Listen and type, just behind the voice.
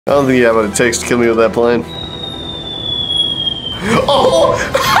I don't think you have what it takes to kill me with that plane. Oh!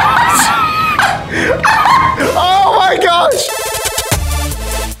 Oh my gosh!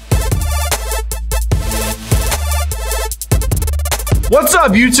 What's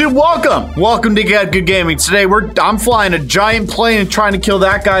up, YouTube? Welcome to Get Good Gaming. Today I'm flying a giant plane and trying to kill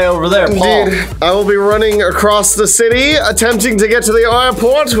that guy over there, Paul. Dude, I will be running across the city, attempting to get to the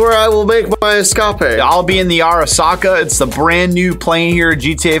airport where I will make my escape. I'll be in the Arasaka. It's the brand new plane here at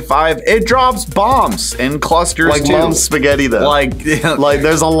GTA5. It drops bombs in clusters like too. mom's spaghetti though. Like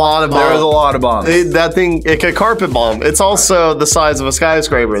there's a lot of bombs. There's a lot of bombs. That thing, it could carpet bomb. It's also the size of a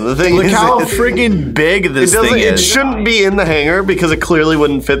skyscraper. The thing Look is, how freaking big this thing is. It shouldn't be in the hangar because it clearly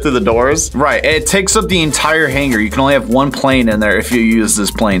wouldn't fit through the doors. Right, it takes up the entire hangar. You can only have one plane in there if you use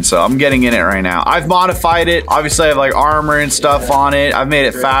this plane, so I'm getting in it right now. I've modified it. Obviously, I have like armor and stuff on it. I've made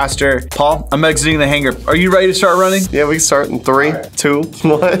it faster. Paul, I'm exiting the hangar. Are you ready to start running? Yeah, we can start in 3, 2,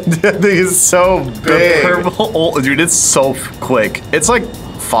 1. That thing is so big. Purple, dude, it's so quick. It's like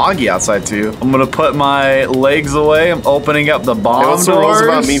foggy outside too. I'm gonna put my legs away. I'm opening up the bomb doors. What's the rules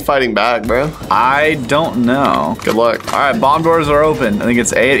about me fighting back, bro? I don't know. Good luck. All right, bomb doors are open. I think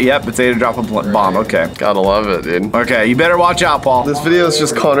it's 8. Yep, it's 8 to drop a bomb. Okay. Gotta love it, dude. Okay, you better watch out, Paul. This video is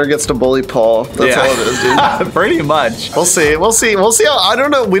just Connor gets to bully Paul. That's all it is, dude. Pretty much. We'll see. We'll see. We'll see how. I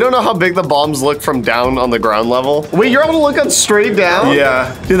don't know. We don't know how big the bombs look from down on the ground level. Wait, you're able to look on straight down?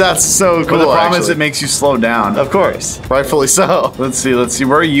 Yeah. Dude, that's so cool. But the problem is it makes you slow down. Of course. Rightfully so. Let's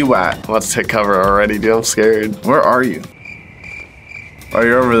see. Where are you at? I'm about to take cover already, dude. I'm scared. Where are you? Oh,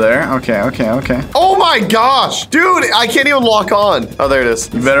 you're over there? Okay. Oh my gosh! Dude, I can't even lock on. Oh, there it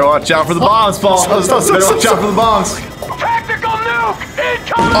is. You better watch out for the bombs, Paul. Better watch out for the bombs. Tactical nuke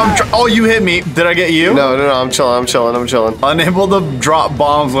incoming! Oh, you hit me. Did I get you? No, I'm chilling. Unable to drop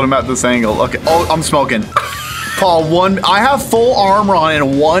bombs when I'm at this angle. Okay. Oh, I'm smoking. Paul, I have full armor on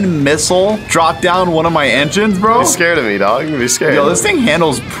and one missile dropped down one of my engines, bro. Be scared of me, dog. Be scared. Yo, this thing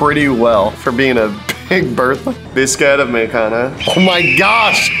handles pretty well. For being a big Bertha. Be scared of me, kinda. Oh my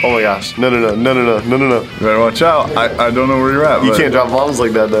gosh! Oh my gosh. No. You better watch out. I don't know where you're at. You can't drop bombs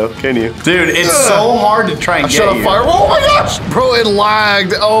like that, though, can you? Dude, it's so hard to try and get you. Fire. Oh my gosh! Bro, it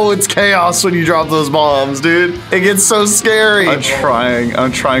lagged. Oh, it's chaos when you drop those bombs, dude. It gets so scary. I'm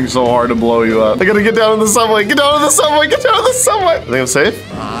trying so hard to blow you up. I gotta get down in the subway. Get down in the subway. I think I'm safe.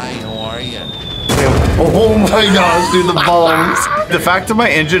 Hi, how are you? Oh my gosh, dude, the bombs. The fact that my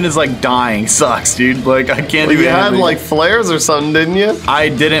engine is like dying sucks, dude. Like, I can't even. You had like flares or something, didn't you? I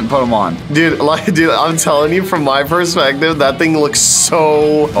didn't put them on. Dude, I'm telling you, from my perspective, that thing looks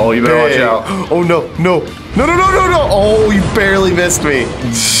so Oh, you better big. watch out. Oh, no. Oh, you barely missed me.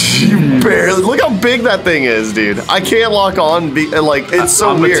 You barely. Look how big that thing is, dude. I can't lock on. It's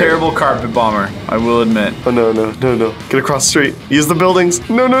so weird. I'm a terrible carpet bomber, I will admit. Oh, no. Get across the street. Use the buildings.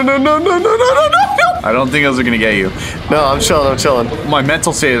 No. I don't think those are gonna get you. No, I'm chilling. My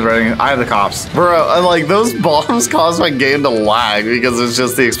mental state is ready. I have the cops. Bro, those bombs cause my game to lag because it's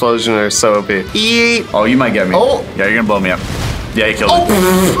just the explosion are so OP. Oh, you might get me. Oh. Yeah, you're gonna blow me up. Yeah, you killed me.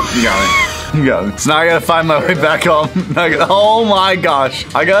 You got me. You got me. So now I gotta find my way back home. Oh my gosh.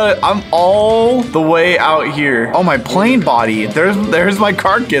 I'm all the way out here. Oh, my plane body. There's my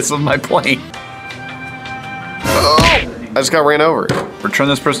carcass of my plane. I just got ran over. Return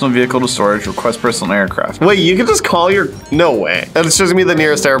this personal vehicle to storage. Request personal aircraft. Wait, you can just call your... No way. And it's just gonna be the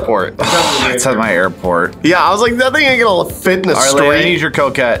nearest airport. It's at my airport. Yeah, I was like, that thing ain't gonna fit in the street. I need your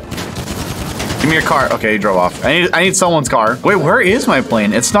coquette. Give me your car. Okay, you drove off. I need someone's car. Wait, where is my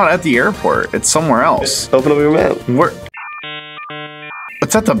plane? It's not at the airport. It's somewhere else. Open up your map. Where?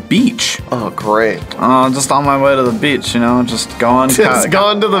 It's at the beach. Oh, great. Just on my way to the beach, you know, just going. Just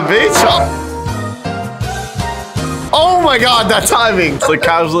going to the beach? Oh my god, that timing! It's like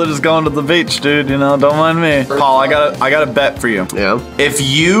casually just going to the beach, dude, you know, don't mind me. Paul, I got a bet for you. Yeah. If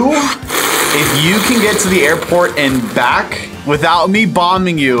you can get to the airport and back without me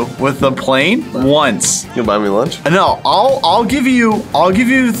bombing you with the plane once. You'll buy me lunch? No, I'll give you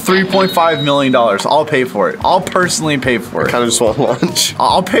 $3.5 million. I'll pay for it. I'll personally pay for it. I kind of just want lunch.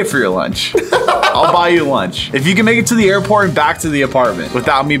 I'll pay for your lunch. I'll buy you lunch. If you can make it to the airport and back to the apartment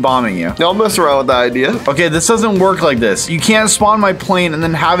without me bombing you. No, I'll mess around with that idea. Okay, this doesn't work like this. You can't spawn my plane and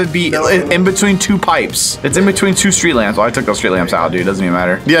then have it be in between two pipes. It's in between two street lamps. Well, I took those street lamps out, dude. Doesn't even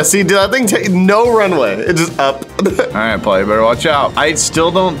matter. Yeah, see, dude, that thing take no runway. It's just up. All right, Paul, you better watch out. I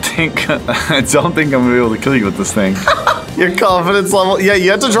still don't think, I'm gonna be able to kill you with this thing. Your confidence level. Yeah,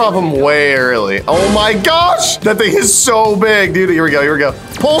 you have to drop him way early. Oh my gosh. That thing is so big, dude. Here we go.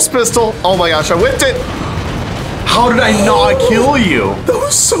 Pulse pistol. Oh my gosh, I whipped it. How did I not kill you? That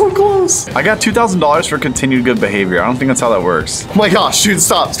was so close. I got $2,000 for continued good behavior. I don't think that's how that works. Oh my gosh, dude,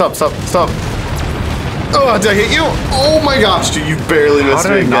 stop. Oh, did I hit you? Oh my gosh, dude, you barely missed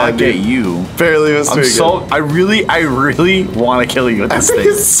me again. How did I not get you? Barely missed me again. I really want to kill you with this thing.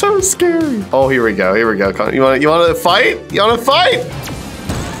 It's so scary. Oh, here we go, Connor. You want to fight? You want to fight?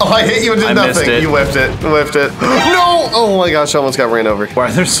 Oh, I hit you and did nothing. You whiffed it. No! Oh my gosh, I almost got ran over. Why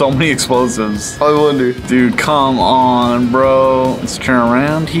are there so many explosives? I wonder. Dude, come on, bro. Let's turn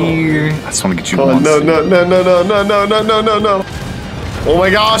around here. I just want to get you once. No. Oh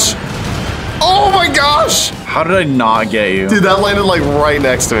my gosh. Oh my gosh! How did I not get you? Dude, that landed like right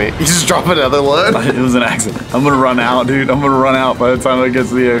next to me. You just drop another load? It was an accident. I'm gonna run out, dude. I'm gonna run out by the time I get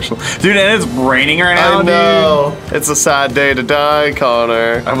to the actual. Dude, and it's raining right now, I know. Dude. It's a sad day to die,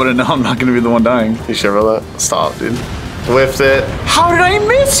 Connor. I wouldn't know. I'm not gonna be the one dying. You sure about that? Stop, dude. Whiffed it. How did I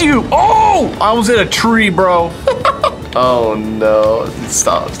miss you? Oh! I almost hit a tree, bro. Oh no.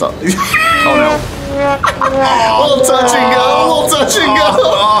 Stop. Oh no. Little touch and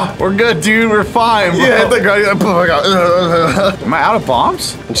go. We're good, dude. We're fine, bro. Yeah, oh my god. Am I out of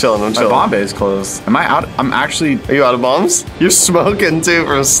bombs? I'm chilling. My bomb bay is closed. Am I out? I'm actually. Are you out of bombs? You're smoking too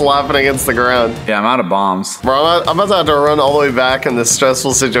from slapping against the ground. Yeah, I'm out of bombs. Bro, I'm about to have to run all the way back in this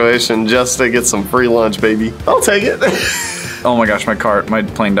stressful situation just to get some free lunch, baby. I'll take it. Oh my gosh, my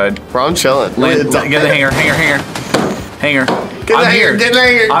plane died. Bro, I'm chilling. Get the hanger. Get the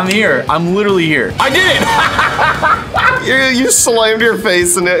hanger. I'm here. I'm literally here. I did it. You slammed your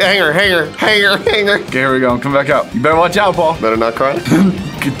face in it. Hanger. Okay, here we go. Come back out. You better watch out, Paul. Better not cry.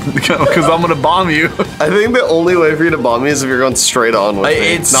 Because I'm gonna bomb you. I think the only way for you to bomb me is if you're going straight on with me.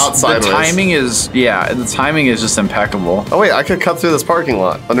 It's not sideways. The timing is just impeccable. Oh wait, I could cut through this parking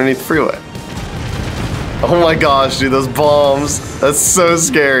lot underneath the freeway. Oh my gosh, dude, those bombs. That's so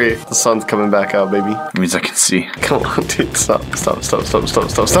scary. The sun's coming back out, baby. It means I can see. Come on, dude. Stop.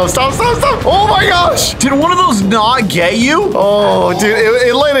 Oh my gosh. Did one of those not get you? Oh, dude,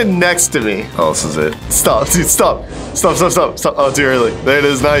 it landed next to me. Oh, this is it. Stop, dude, stop. Oh, too early. There it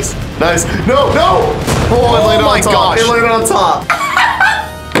is, nice. No. Oh, it landed on top. Gosh. It landed on top.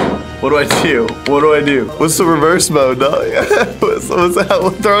 What do I do? What's the reverse mode, dog? What's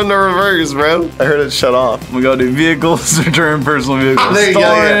that? Throw in the reverse, bro. I heard it shut off. We go to vehicles, return personal vehicles. There you go.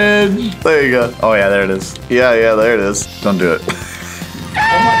 Yeah. There you go. Oh yeah, there it is. Yeah, there it is. Don't do it.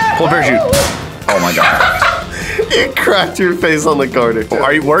 Pull parachute. Oh my god. You cracked your face on the corner.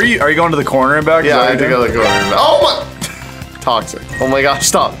 Are you going to the corner and back? Yeah, I have to go to the corner and back. Oh my. Toxic. Oh my gosh,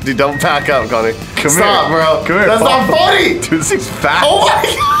 stop. Dude, don't pack up, Connor. Stop, bro. Come here. That's not funny. Dude, this thing's fast. Oh my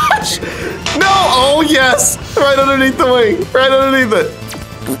gosh. No. Oh, yes. Right underneath the wing. Right underneath it.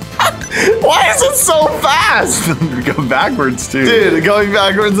 Why is it so fast? Go backwards, too. Dude, going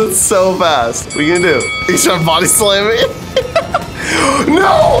backwards, it's so fast. What are you gonna do? You trying to body slam me?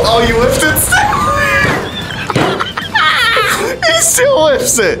 No. Oh, you whiffed it still? He still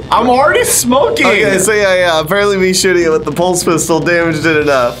whiffs it. I'm already smoking. Okay, so yeah. Apparently me shooting it with the pulse pistol damaged it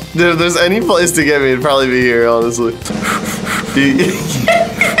enough. Dude, if there's any place to get me, it'd probably be here, honestly.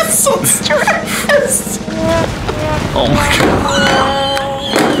 It's so stressed. Oh my god.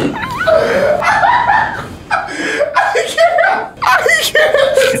 I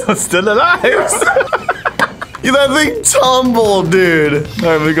can't. I'm still alive. That thing tumbled, dude. All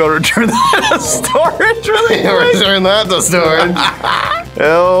right, we gotta return that to storage really quick. Return that to storage.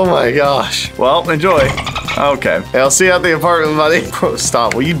 Oh my gosh. Well, enjoy. Okay. Hey, I'll see you at the apartment, buddy. Bro,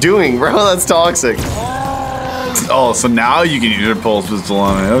 stop. What are you doing, bro? That's toxic. Oh, so now you can use your pulse pistol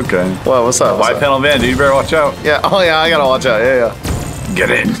on me. Okay. What? What's up? White panel van, dude. You better watch out. Yeah. Oh yeah, I gotta watch out. Yeah.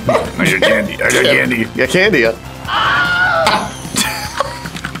 Get in. I got candy. Candy. Yeah, candy. Yeah.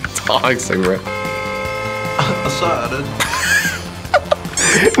 Toxic, bro.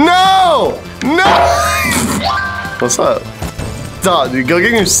 No! What's up? Dog, dude, go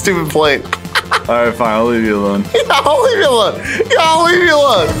get your stupid plane. All right, fine. I'll leave you alone. Yeah, I'll leave you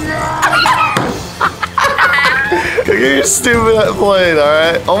alone. Go get your stupid plane, all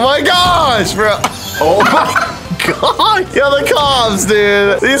right? Oh my gosh, bro. Oh my god. Yeah, the cops,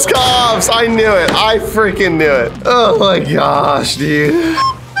 dude. These cops. I knew it. I freaking knew it. Oh my gosh, dude.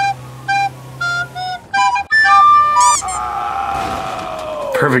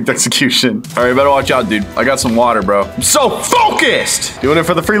 Perfect execution. All right, better watch out, dude. I got some water, bro. I'm so focused. Doing it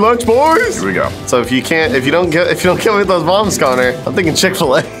for the free lunch, boys. Here we go. So if you don't kill me with those bombs, Connor, I'm thinking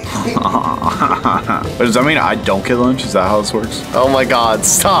Chick-fil-A. Does that mean I don't kill lunch? Is that how this works? Oh my God!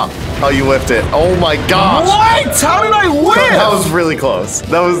 Stop! Oh, you whiffed it. Oh my gosh! What? How did I whiff? That was really close.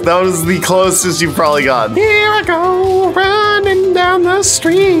 That was the closest you've probably gotten. Here I go, running down the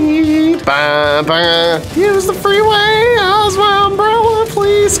street. Bah, bah. Use the freeway as my umbrella,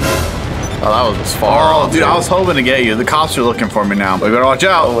 please. Oh, that was far. Oh, dude, I was hoping to get you. The cops are looking for me now. We better watch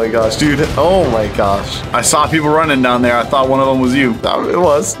out. Oh my gosh, dude. Oh my gosh. I saw people running down there. I thought one of them was you. No, it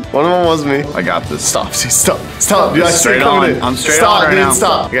was. One of them was me. I got this. Stop, dude, stop. Stop, dude. I see it coming in. I'm straight stop, on right dude, now.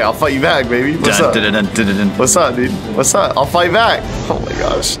 Stop. Okay, I'll fight you back, baby. What's up? What's up, dude? What's up? I'll fight back. Oh my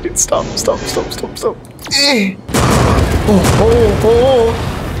gosh, dude. Stop. Eh.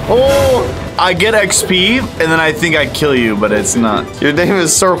 Oh. I get XP, and then I think I kill you, but it's not. Your name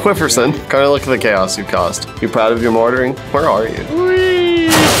is Sir Whifferson. Kind of look at the chaos you caused. You proud of your mortaring? Where are you?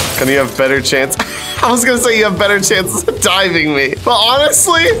 Whee. Can you have better chance? I was gonna say you have better chances of diving me, but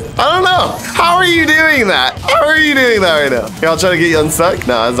honestly, I don't know. How are you doing that? How are you doing that right now? Here, I'll try to get you unstuck.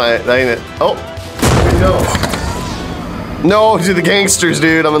 No, that ain't it. Oh, no, to the gangsters,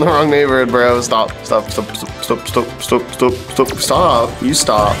 dude. I'm in the wrong neighborhood, bro. Stop. You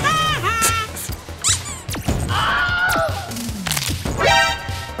stop.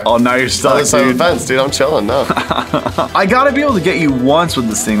 Oh, now you're stuck, Other side of dude. the fence, dude. I'm chilling now. I gotta be able to get you once with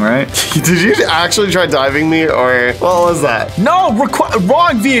this thing, right? Did you actually try diving me, or what was that? No,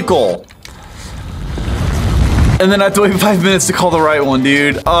 wrong vehicle. And then I have to wait 5 minutes to call the right one,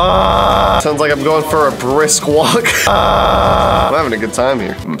 dude. Sounds like I'm going for a brisk walk. I'm having a good time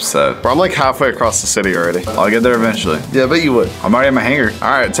here. I'm upset. Bro, I'm like halfway across the city already. I'll get there eventually. Yeah, I bet you would. I'm already at my hangar. All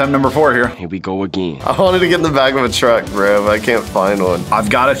right, attempt number 4 here. Here we go again. I wanted to get in the back of a truck, bro, but I can't find one.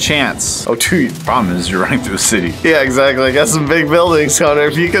 I've got a chance. Oh, dude. Problem is you're running through the city. Yeah, exactly. I got some big buildings, Connor.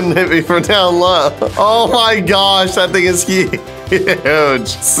 If you can hit me from down low. Oh my gosh, that thing is huge.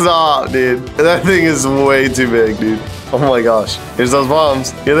 Stop, dude. That thing is way too big, dude. Oh my gosh. Here's those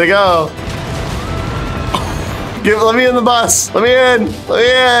bombs. Here they go. Let me in the bus. Let me in.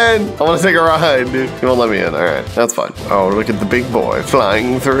 I want to take a ride, dude. You won't let me in. All right, that's fine. Oh, look at the big boy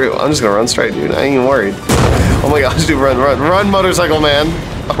flying through. I'm just gonna run straight, dude. I ain't even worried. Oh my gosh, dude, run, motorcycle man.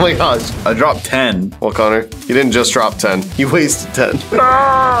 Oh my gosh. I dropped 10. Well, Connor, you didn't just drop 10. You wasted 10.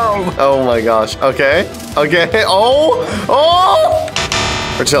 No! Oh my gosh. Okay. Oh!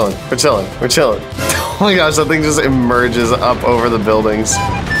 We're chilling. Oh my gosh, that thing just emerges up over the buildings.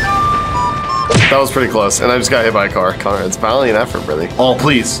 That was pretty close, and I just got hit by a car. Connor, it's valiant effort, really. Oh,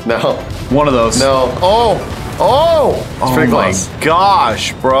 please. No. One of those. No. It's pretty close. Oh my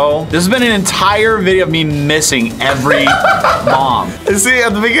gosh, bro. This has been an entire video of me missing every bomb. See,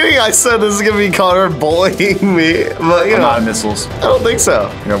 at the beginning I said this is gonna be Connor bullying me, but you I'm know. out of missiles. I don't think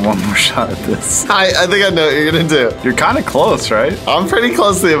so. I got one more shot at this. I think I know what you're gonna do. You're kind of close, right? I'm pretty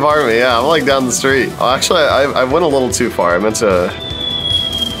close to the apartment, yeah. I'm like down the street. Oh, actually, I went a little too far. I meant to...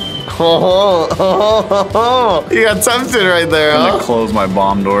 You got tempted right there, I'm huh? gonna close my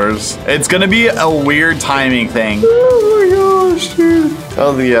bomb doors. It's gonna be a weird timing thing. Oh my gosh, dude. I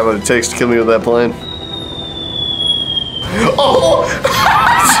don't think you have what it takes to kill me with that plane. Oh!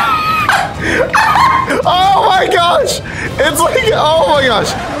 Oh my gosh! It's like, oh my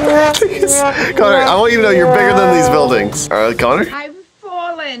gosh! Connor, I want you to know you're bigger than these buildings. All right, Connor? I've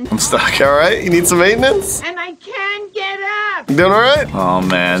fallen, I'm stuck. All right, you need some maintenance? and I can't get up. You doing all right? Oh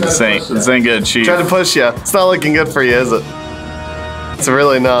man, this ain't good, Chief. Trying to push you. It's not looking good for you, is it? It's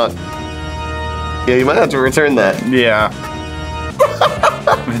really not. Yeah, you might have to return that. Yeah.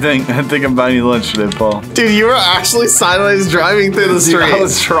 I think I'm buying you lunch today, Paul. Dude, you were actually sideways driving through the Dude, street. I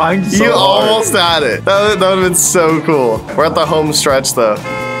was trying so You hard. almost had it. That would have been so cool. We're at the home stretch, though.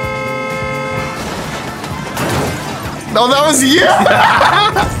 Oh, that was you!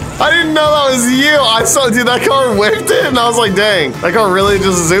 I didn't know that was you. I saw, dude, that car whipped it, and I was like, dang. That car really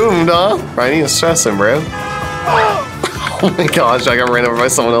just zoomed, huh? Right, I need to stress him, bro. Oh my gosh, I got ran over by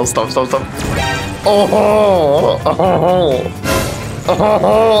someone else. Stop.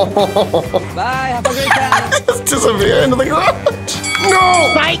 Bye, have a great time. Just disappear into the garage.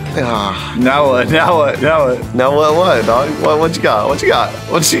 No! Psych! Ah. Now what? Now what, dog? What you got? What you got,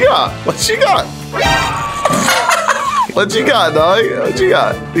 dog? What you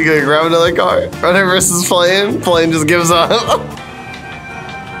got? You gonna grab another car? Runner versus plane? Plane just gives up.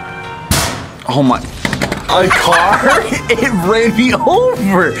 Oh my. A car? It ran me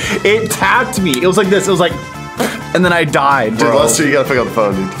over. It tapped me. It was like this. It was like. and then I died, Dude, bro. Lester, you gotta pick up the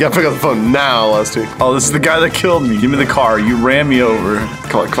phone, dude. You gotta pick up the phone now, Lester. Oh, this is the guy that killed me. Give me the car. You ran me over.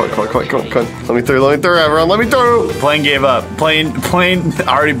 Come on. Let me through, everyone. Let me through. Plane gave up. Plane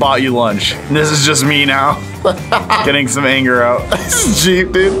already bought you lunch. This is just me now. Getting some anger out. This is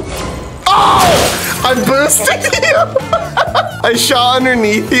Jeep, dude. Oh! I boosted you. I shot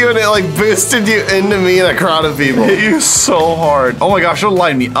underneath you and it like boosted you into me and a crowd of people. Hit you so hard. Oh my gosh, it'll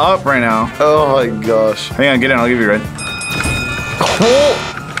light me up right now. Oh my gosh. Hang on, get in. I'll give you a ride.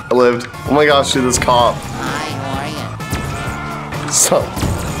 Oh! I lived. Oh my gosh, dude, this cop.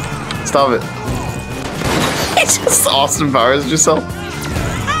 Stop it. It's just Austin Powers yourself.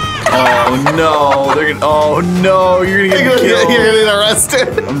 Oh no, they're gonna. Oh no, you're gonna get killed. You're gonna get arrested.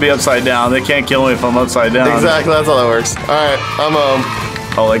 I'm gonna be upside down. They can't kill me if I'm upside down. Exactly, that's how that works. All right, I'm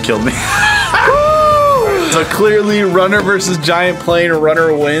Oh, they killed me. So clearly, runner versus giant plane,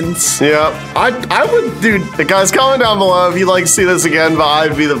 runner wins. Yep. I would, dude. The guys, comment down below if you'd like to see this again, but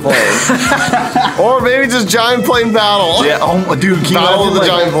I'd be the plane. Or maybe just giant plane battle. Yeah. Oh, dude. Can you Battle of the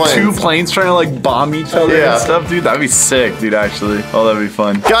imagine, giant like, planes. 2 planes trying to like bomb each other Yeah. and stuff, dude? That'd be sick, dude. Actually. Oh, that'd be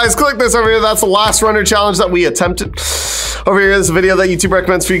fun. Guys, click this over here. That's the last runner challenge that we attempted. Over here is a video that YouTube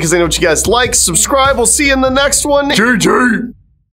recommends for you because they know what you guys like. Subscribe. We'll see you in the next one. GG.